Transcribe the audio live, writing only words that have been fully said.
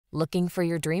Looking for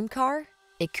your dream car?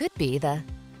 It could be the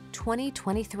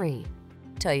 2023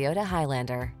 Toyota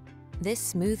Highlander. This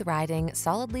smooth-riding,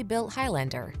 solidly built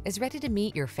Highlander is ready to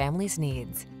meet your family's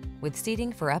needs. With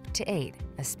seating for up to 8,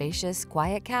 a spacious,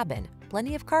 quiet cabin,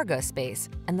 plenty of cargo space,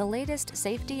 and the latest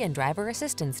safety and driver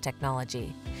assistance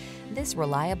technology. This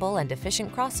reliable and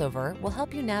efficient crossover will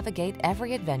help you navigate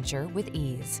every adventure with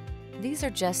ease. These are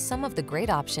just some of the great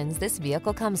options this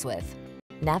vehicle comes with: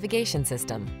 navigation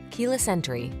system, keyless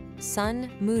entry, sun,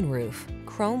 moonroof,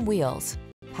 chrome wheels,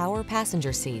 power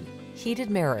passenger seat, heated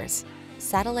mirrors,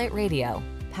 satellite radio,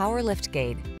 power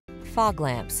liftgate, fog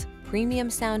lamps, premium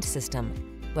sound system.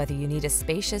 Whether you need a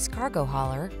spacious cargo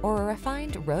hauler or a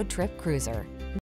refined road trip cruiser,